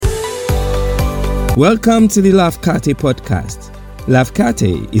Welcome to the Lafcate podcast.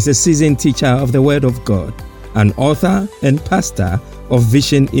 Lafcate is a seasoned teacher of the Word of God, an author and pastor of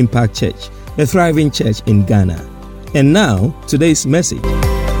Vision Impact Church, a thriving church in Ghana. And now, today's message. 2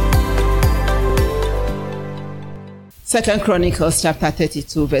 Chronicles chapter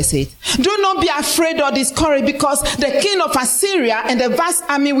 32 verse 8. Do not be afraid or discouraged because the king of Assyria and the vast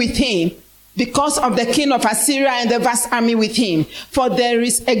army with him. Because of the king of Assyria and the vast army with him. For there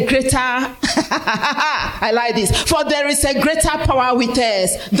is a greater, I like this. For there is a greater power with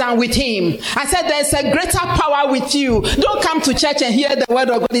us than with him. I said there's a greater power with you. Don't come to church and hear the word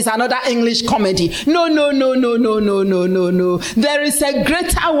of God is another English comedy. No. There is a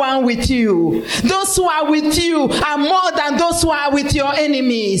greater one with you. Those who are with you are more than those who are with your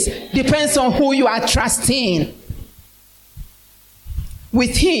enemies. Depends on who you are trusting.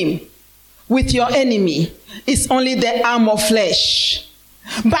 With him. With your enemy, it's only the arm of flesh.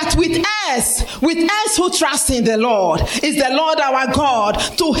 But with us who trust in the Lord, is the Lord our God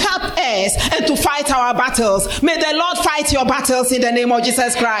to help us and to fight our battles. May the Lord fight your battles in the name of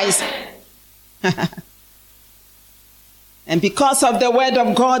Jesus Christ. And because of the word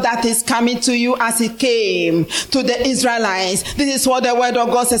of God that is coming to you as it came to the Israelites, this is what the word of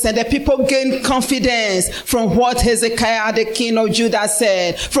God says. And the people gained confidence from what Hezekiah, the king of Judah,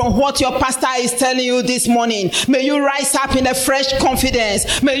 said, from what your pastor is telling you this morning. May you rise up in a fresh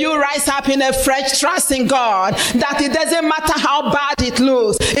confidence. May you rise up in a fresh trust in God, that it doesn't matter how bad it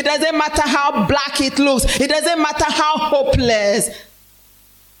looks. It doesn't matter how black it looks. It doesn't matter how hopeless.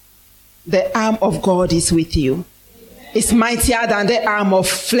 The arm of God is with you. It's mightier than the arm of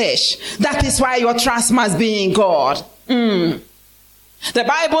flesh. That is why your trust must be in God. The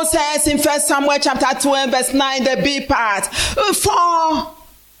Bible says in 1 Samuel chapter 2 and verse 9, the B part, for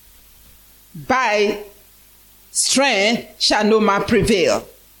by strength shall no man prevail.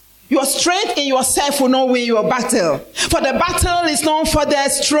 Your strength in yourself will not win your battle. For the battle is not for the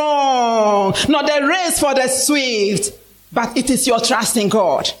strong, nor the race for the swift, but it is your trust in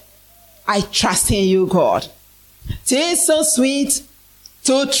God. I trust in you, God. It's so sweet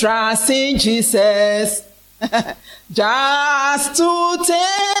to trust in Jesus, just to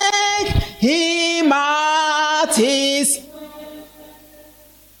take him at his,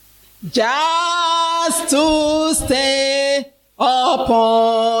 just to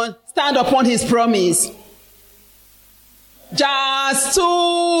stand upon his promise, just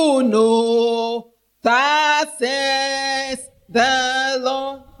to know that says the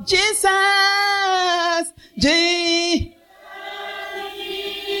Lord Jesus.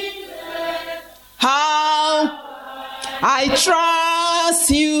 How I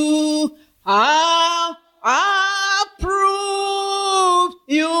trust you, how approved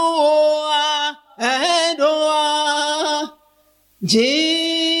you are, and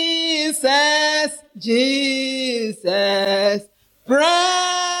Jesus,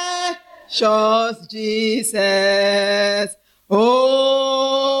 precious Jesus,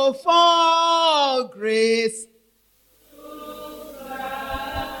 oh, for grace.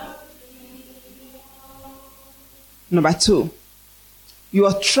 Number 2,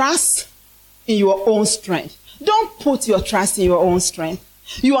 your trust in your own strength. Don't put your trust in your own strength.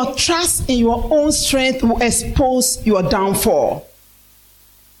 Your trust in your own strength will expose your downfall.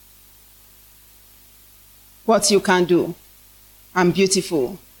 What you can do. I'm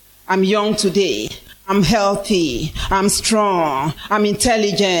beautiful. I'm young today. I'm healthy. I'm strong. I'm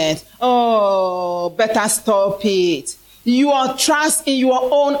intelligent. Oh, better stop it. Your trust in your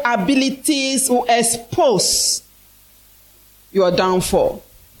own abilities will expose your downfall.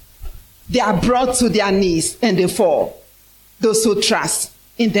 They are brought to their knees and they fall. Those who trust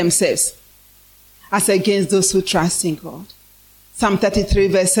in themselves as against those who trust in God. Psalm 33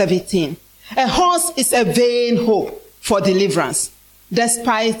 verse 17. A horse is a vain hope for deliverance.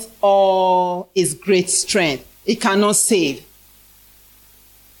 Despite all its great strength, it cannot save.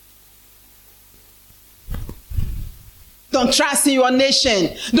 Don't trust in your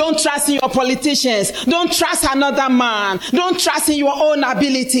nation. Don't trust in your politicians. Don't trust another man. Don't trust in your own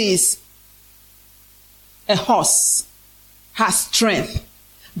abilities. A horse has strength.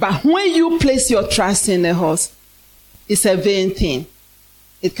 But when you place your trust in a horse, it's a vain thing.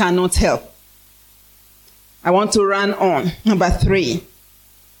 It cannot help. I want to run on. Number 3.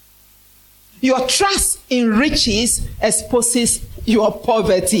 Your trust in riches exposes your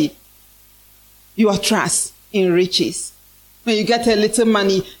poverty. Your trust in riches. When you get a little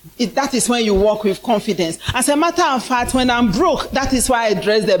money, that is when you walk with confidence. As a matter of fact, when I'm broke, that is why I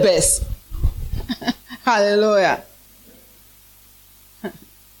dress the best. Hallelujah.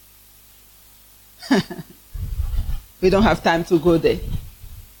 We don't have time to go there.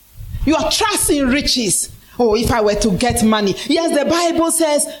 You are trusting riches. Oh, if I were to get money. Yes, the Bible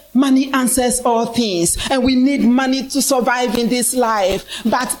says money answers all things. And we need money to survive in this life.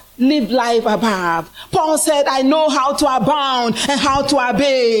 But live life above. Paul said, I know how to abound and how to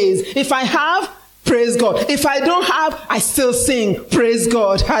abase. If I have, praise God. If I don't have, I still sing. Praise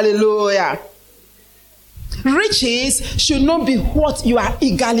God. Hallelujah. Riches should not be what you are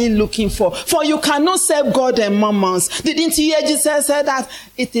eagerly looking for you cannot serve God and mammons. Didn't you hear Jesus say that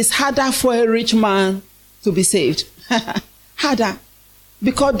it is harder for a rich man to be saved? Harder.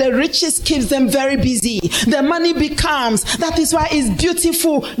 Because the riches keeps them very busy. The money becomes. That is why it's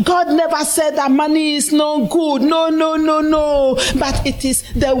beautiful. God never said that money is no good. No. But it is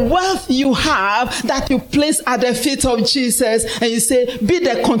the wealth you have that you place at the feet of Jesus. And you say, be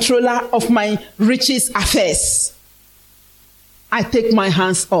the controller of my riches affairs. I take my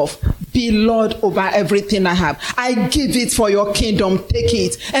hands off. Be Lord over everything I have. I give it for your kingdom. Take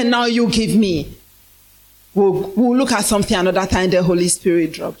it. And now you give me. We'll look at something another time the Holy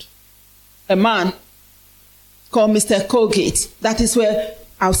Spirit dropped. A man called Mr. Colgate. That is where,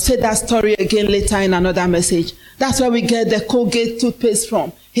 I'll say that story again later in another message. That's where we get the Colgate toothpaste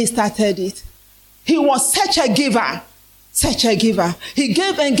from. He started it. He was such a giver. Such a giver. He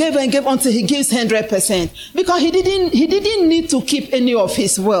gave and gave and gave until he gives 100%. Because he didn't need to keep any of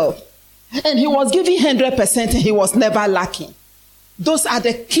his wealth. And he was giving 100% and he was never lacking. Those are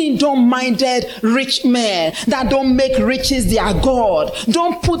the kingdom-minded rich men that don't make riches their God.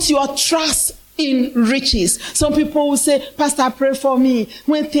 Don't put your trust in riches. Some people will say, Pastor, pray for me.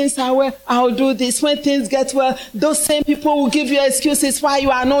 When things are well, I'll do this. When things get well, those same people will give you excuses why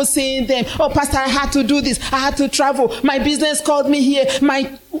you are not seeing them. Oh, Pastor, I had to do this. I had to travel. My business called me here.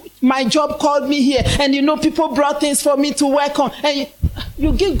 My job called me here. And you know, people brought things for me to work on. And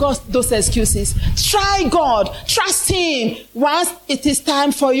you give God those excuses. Try God. Trust Him. Once it is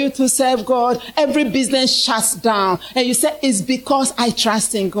time for you to serve God, every business shuts down. And you say, it's because I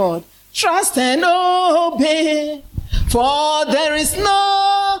trust in God. Trust and obey, for there is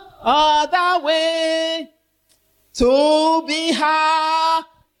no other way to be happy.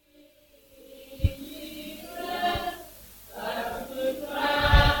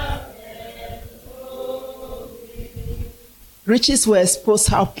 Riches will expose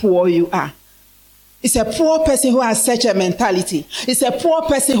how poor you are. It's a poor person who has such a mentality. It's a poor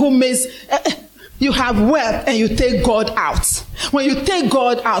person who makes... You have wealth and you take God out. When you take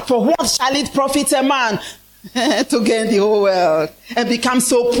God out, for what shall it profit a man to gain the whole world and become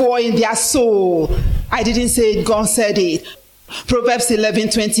so poor in their soul? I didn't say it, God said it. Proverbs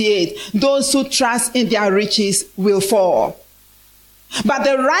 11:28. Those who trust in their riches will fall, but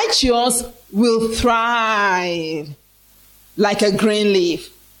the righteous will thrive like a green leaf.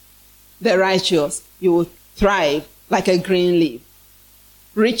 The righteous, you will thrive like a green leaf.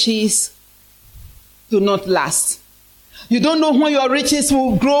 Riches do not last. You don't know when your riches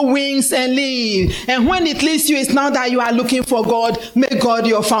will grow wings and leave. And when it leaves you, it's now that you are looking for God. Make God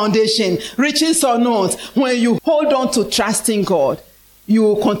your foundation. Riches or not, when you hold on to trusting God, you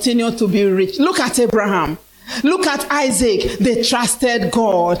will continue to be rich. Look at Abraham. Look at Isaac. They trusted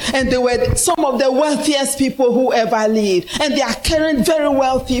God. And they were some of the wealthiest people who ever lived. And they are current very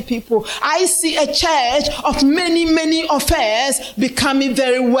wealthy people. I see a church of many of us becoming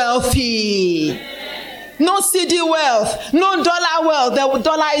very wealthy. No CD wealth, no dollar wealth. The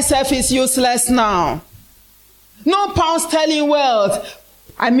dollar itself is useless now. No pound sterling wealth.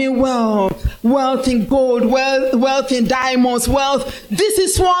 I mean wealth in gold, wealth in diamonds, wealth. This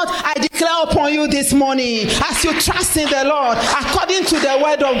is what I declare upon you this morning. As you trust in the Lord, according to the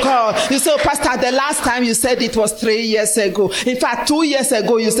word of God. You say, Pastor, the last time you said it was 3 years ago. In fact, 2 years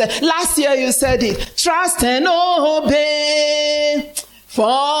ago you said, last year you said it. Trust and obey.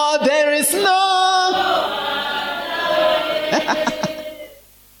 For there is no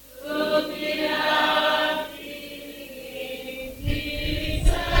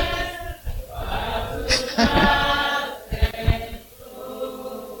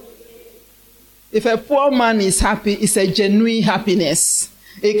If a poor man is happy, it's a genuine happiness.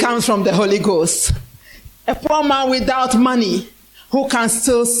 It comes from the Holy Ghost. A poor man without money, who can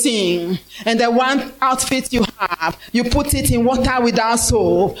still sing, and the one outfit you have, you put it in water without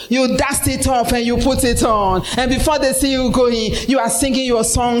soap, you dust it off and you put it on, and before they see you going, you are singing your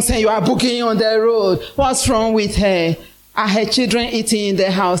songs and you are booking on the road. What's wrong with her? Are her children eating in the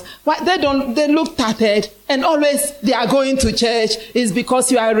house? Why they look tattered, and always they are going to church is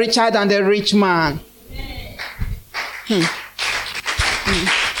because you are richer than the rich man.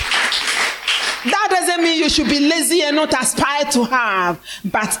 That doesn't mean you should be lazy and not aspire to have,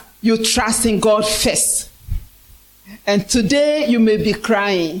 but you trust in God first. And today you may be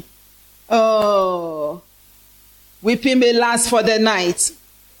crying. Oh, weeping may last for the night.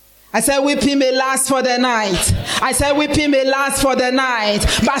 I said weeping may last for the night. I said weeping may last for the night.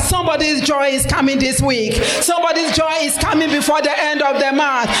 But somebody's joy is coming this week. Somebody's joy is coming before the end of the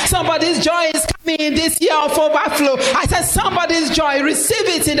month. Somebody's joy is coming in this year of overflow. I said somebody's joy, receive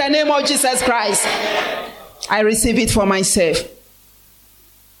it in the name of Jesus Christ. I receive it for myself.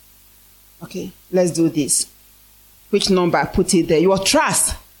 Okay, let's do this. Which number? Put it there. Your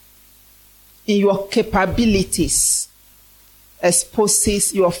trust in your capabilities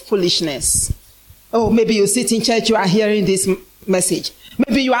exposes your foolishness. Oh, maybe you sit in church, you are hearing this message.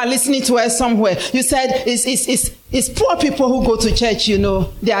 Maybe you are listening to us somewhere. You said it's poor people who go to church,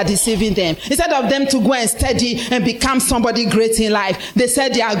 they are deceiving them. Instead of them to go and study and become somebody great in life, they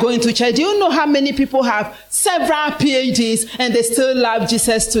said they are going to church. Do you know how many people have several PhDs and they still love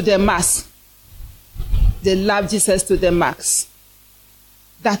Jesus to the max? They love Jesus to the max.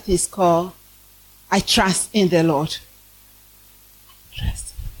 That is called, I trust in the Lord.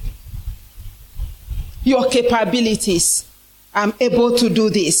 Trust. Your capabilities. I'm able to do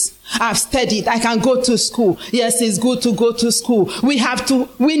this. I've studied. I can go to school. Yes, it's good to go to school.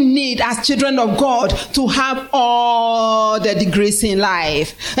 We need as children of God to have all the degrees in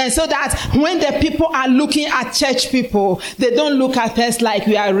life. And so that when the people are looking at church people, they don't look at us like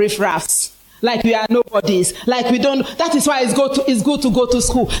we are riffraffs, like we are nobodies, like we don't. That is why it's good to go to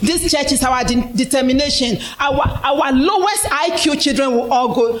school. This church is our determination. Our lowest IQ children will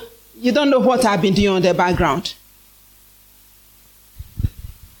all go. You don't know what I've been doing on the background.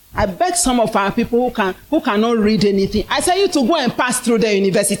 I bet some of our people who cannot read anything, I tell you to go and pass through the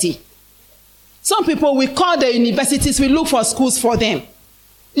university. Some people, we call the universities, we look for schools for them.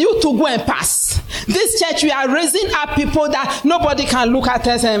 You to go and pass. This church, we are raising up people that nobody can look at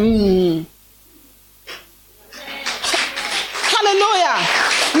us and Hallelujah.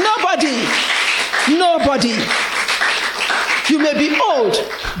 Nobody. You may be old,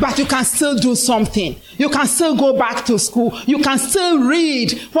 but you can still do something. You can still go back to school. You can still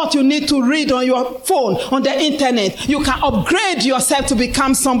read what you need to read on your phone, on the internet. You can upgrade yourself to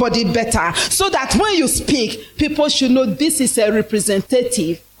become somebody better, so that when you speak, people should know this is a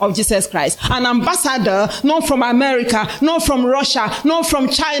representative of Jesus Christ. An ambassador, not from America, not from Russia, not from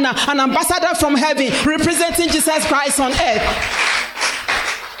China, an ambassador from heaven, representing Jesus Christ on earth.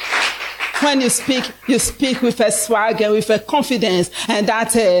 When you speak with a swag and with a confidence, and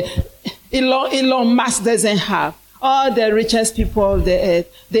that Elon Musk doesn't have. All the richest people of the earth,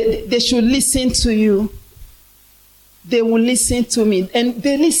 they should listen to you. They will listen to me, and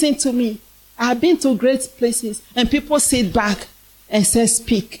they listen to me. I've been to great places, and people sit back and say,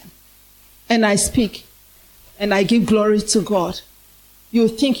 speak. And I speak, and I give glory to God. You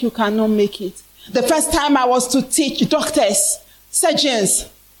think you cannot make it. The first time I was to teach doctors, surgeons,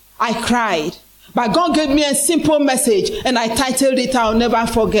 I cried. But God gave me a simple message, and I titled it, I'll never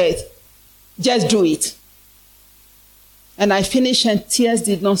forget. Just do it. And I finished, and tears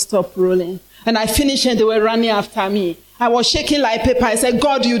did not stop rolling. And I finished, and they were running after me. I was shaking like paper. I said,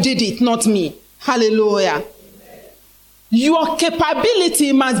 God, you did it, not me. Hallelujah. Your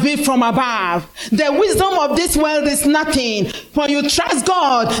capability must be from above. The wisdom of this world is nothing. When you trust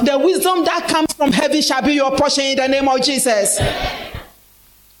God, the wisdom that comes from heaven shall be your portion in the name of Jesus.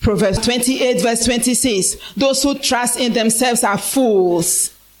 Proverbs 28 verse 26. Those who trust in themselves are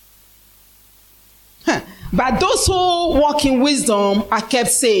fools. But those who walk in wisdom are kept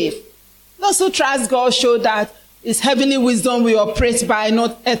safe. Those who trust God show that it's heavenly wisdom we operate by,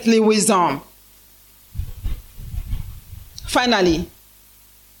 not earthly wisdom. Finally,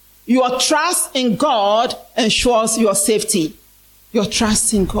 your trust in God ensures your safety. Your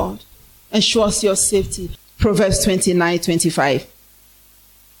trust in God ensures your safety. Proverbs 29:25.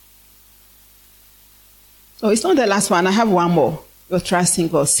 Oh, it's not the last one. I have one more. Your trust in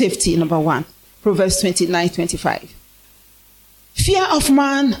God. Safety, number 1. Proverbs 29:25. Fear of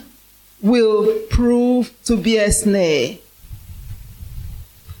man will prove to be a snare.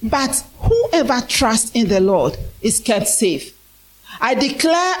 But whoever trusts in the Lord is kept safe. I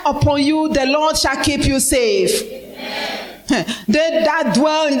declare upon you, the Lord shall keep you safe. Amen. They that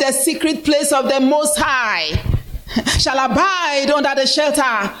dwell in the secret place of the Most High shall abide under the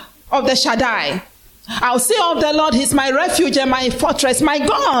shelter of the Shaddai. I'll say of the Lord, he's my refuge and my fortress, my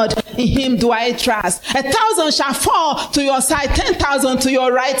God, in him do I trust. 1,000 shall fall to your side, 10,000 to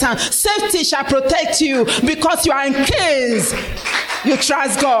your right hand. Safety shall protect you because you are in case you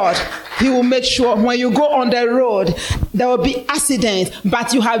trust God. He will make sure when you go on the road, there will be accidents,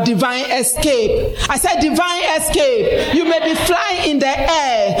 but you have divine escape. I said divine escape. You may be flying in the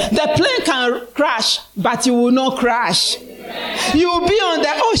air. The plane can crash, but you will not crash. You will be on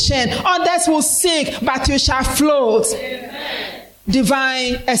the ocean, on the waters will sink, but you shall float. Amen.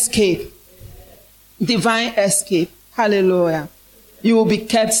 Divine escape. Divine escape. Hallelujah. You will be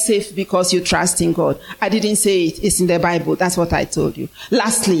kept safe because you trust in God. I didn't say it. It's in the Bible. That's what I told you.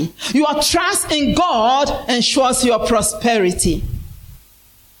 Lastly, your trust in God ensures your prosperity.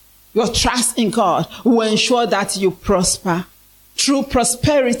 Your trust in God will ensure that you prosper. True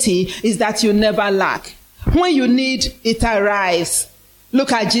prosperity is that you never lack. When you need, it arrives.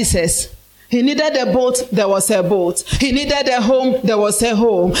 Look at Jesus. He needed a boat, there was a boat. He needed a home, there was a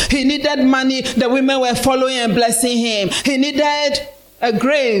home. He needed money, the women were following and blessing him. He needed a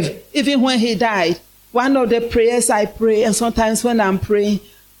grave, even when he died. One of the prayers I pray, and sometimes when I'm praying,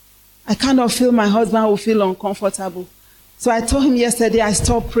 I kind of feel my husband will feel uncomfortable. So I told him yesterday I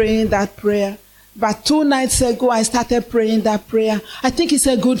stopped praying that prayer. But 2 nights ago, I started praying that prayer. I think it's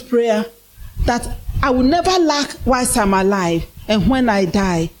a good prayer, that I will never lack whilst I'm alive. And when I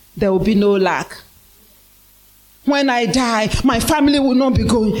die, there will be no lack. When I die, my family will not be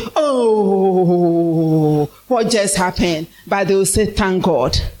going, oh, what just happened? But they will say, thank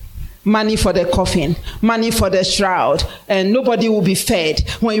God. Money for the coffin, money for the shroud, and nobody will be fed.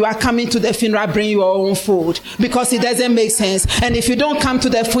 When you are coming to the funeral, bring your own food, because it doesn't make sense. And if you don't come to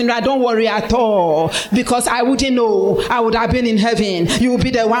the funeral, don't worry at all, because I wouldn't know. I would have been in heaven. You will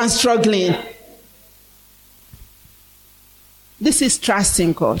be the one struggling. This is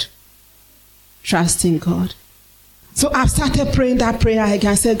trusting God. Trusting God. So I've started praying that prayer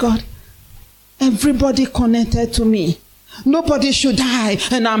again. I said, God, everybody connected to me, nobody should die,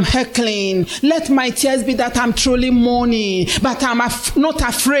 and I'm heckling. Let my tears be that I'm truly mourning, but I'm not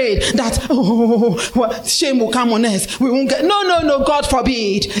afraid that, shame will come on us. We won't get. No, God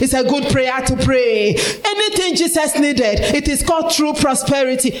forbid. It's a good prayer to pray. Anything Jesus needed, it is called true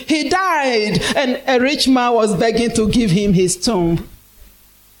prosperity. He died, and a rich man was begging to give him his tomb.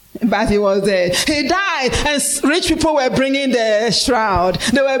 But he was there. He died, and rich people were bringing the shroud.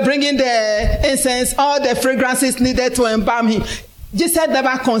 They were bringing the incense, all the fragrances needed to embalm him. Jesus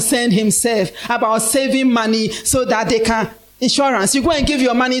never concerned himself about saving money so that they can insurance. You go and give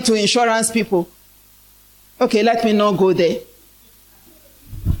your money to insurance people. Okay, let me not go there.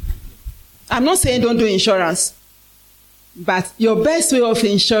 I'm not saying don't do insurance, but your best way of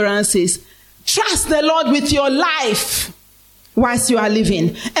insurance is trust the Lord with your life whilst you are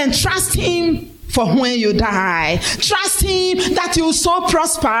living, and trust him for when you die. Trust him that you will so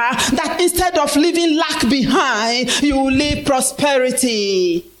prosper that instead of leaving lack behind, you will leave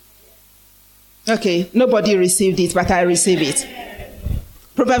prosperity. Okay, nobody received it, but I receive it.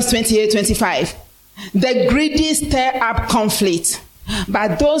 Proverbs 28:25. The greedy stir up conflict,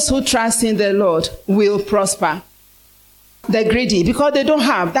 but those who trust in the Lord will prosper. The greedy, because they don't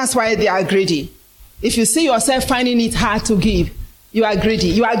have, that's why they are greedy. If you see yourself finding it hard to give, you are greedy.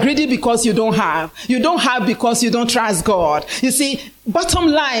 You are greedy because you don't have. You don't have because you don't trust God. You see, bottom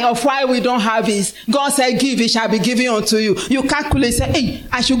line of why we don't have is, God said, give, it shall be given unto you. You calculate, say, hey,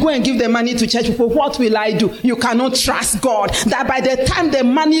 I should go and give the money to church people. What will I do? You cannot trust God. That by the time the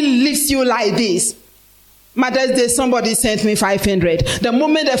money leaves you like this, Mother's Day, somebody sent me 500. The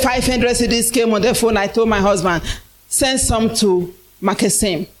moment the 500 cedis came on the phone, I told my husband, send some to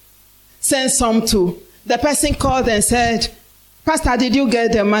Makasim. Send some to. The person called and said, Pastor, did you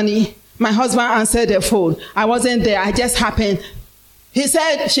get the money? My husband answered the phone. I wasn't there. I just happened. He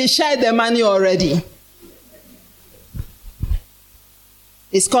said she shared the money already.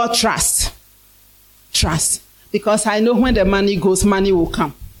 It's called trust. Trust. Because I know when the money goes, money will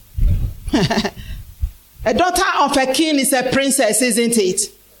come. A daughter of a king is a princess, isn't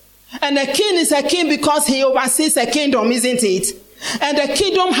it? And a king is a king because he oversees a kingdom, isn't it? And the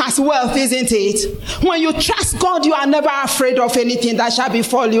kingdom has wealth, isn't it? When you trust God, you are never afraid of anything that shall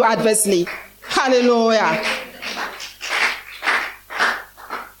befall you adversely. Hallelujah.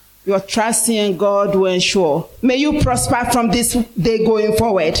 Your trusting in God will ensure. May you prosper from this day going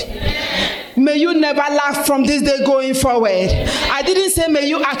forward. May you never lack from this day going forward. I didn't say may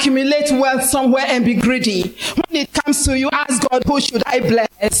you accumulate wealth somewhere and be greedy. When it comes to you, ask God, who should I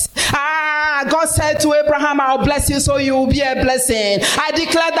bless? God said to Abraham, I'll bless you so you will be a blessing. I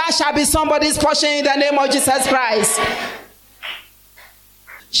declare that shall be somebody's portion in the name of Jesus Christ.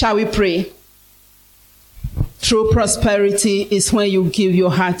 Shall we pray? True prosperity is when you give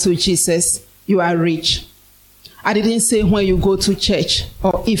your heart to Jesus, you are rich. I didn't say when you go to church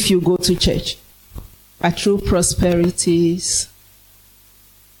or if you go to church. But true prosperity is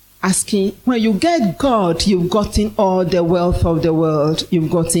asking, when you get God, you've gotten all the wealth of the world.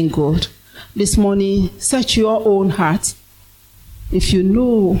 You've gotten God. This morning, search your own heart. If you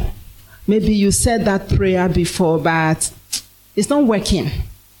know, maybe you said that prayer before, but it's not working.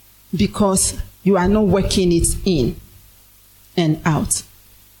 because you are not working it in and out.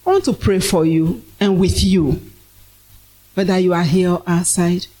 I want to pray for you and with you, whether you are here or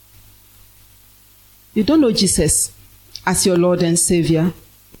outside. You don't know Jesus as your Lord and Savior.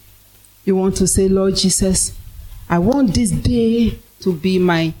 You want to say, Lord Jesus, I want this day to be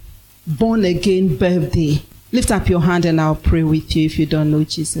my born again birthday. Lift up your hand and I'll pray with you if you don't know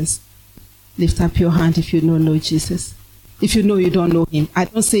Jesus. Lift up your hand if you don't know Jesus. If you know you don't know him. I'm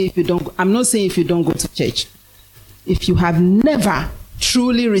not saying if you don't go to church. If you have never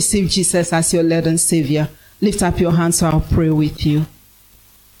truly received Jesus as your Lord and Savior, lift up your hand so I'll pray with you.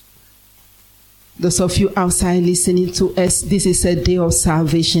 Those of you outside listening to us, this is a day of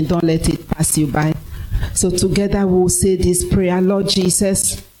salvation. Don't let it pass you by. So together we'll say this prayer. Lord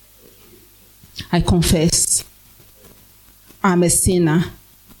Jesus, I confess I'm a sinner.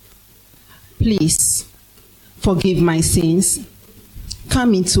 Please forgive my sins.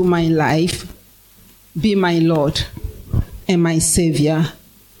 Come into my life. Be my Lord and my Savior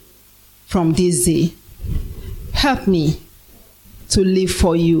from this day. Help me to live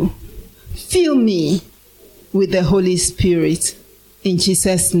for you. Fill me with the Holy Spirit. In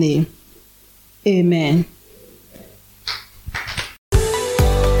Jesus' name, amen.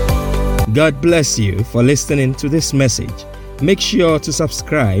 God bless you for listening to this message. Make sure to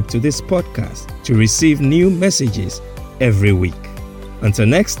subscribe to this podcast to receive new messages every week. Until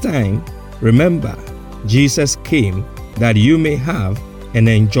next time, remember, Jesus came that you may have and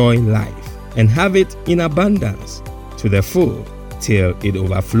enjoy life, and have it in abundance to the full till it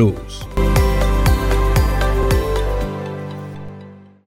overflows.